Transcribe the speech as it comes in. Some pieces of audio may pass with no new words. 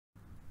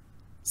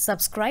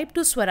Subscribe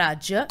to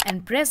Swarajya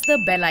and press the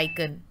bell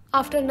icon.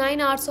 After 9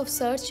 hours of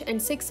search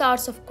and 6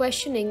 hours of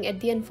questioning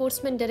at the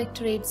Enforcement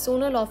Directorate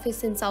zonal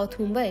office in South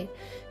Mumbai,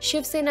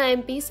 Shiv Sena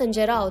MP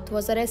Sanjay Raut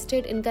was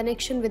arrested in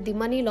connection with the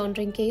money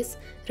laundering case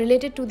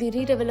related to the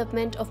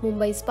redevelopment of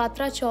Mumbai's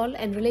Patra Chawl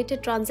and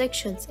related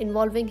transactions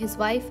involving his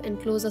wife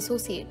and close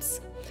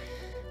associates.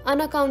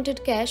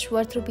 Unaccounted cash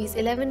worth Rs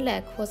 11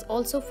 lakh was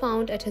also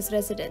found at his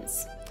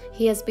residence.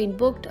 He has been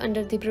booked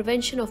under the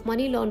Prevention of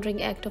Money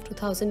Laundering Act of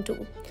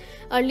 2002.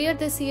 Earlier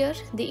this year,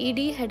 the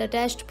ED had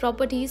attached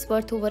properties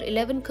worth over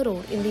 11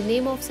 crore in the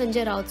name of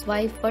Sanjay Raut's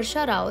wife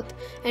Varsha Raut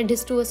and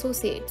his two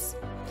associates.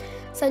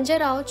 Sanjay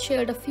Raut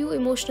shared a few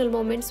emotional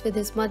moments with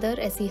his mother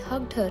as he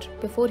hugged her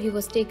before he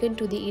was taken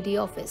to the ED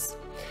office.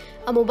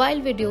 A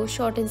mobile video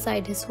shot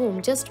inside his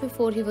home just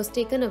before he was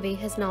taken away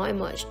has now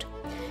emerged.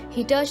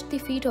 He touched the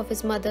feet of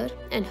his mother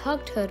and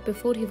hugged her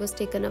before he was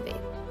taken away.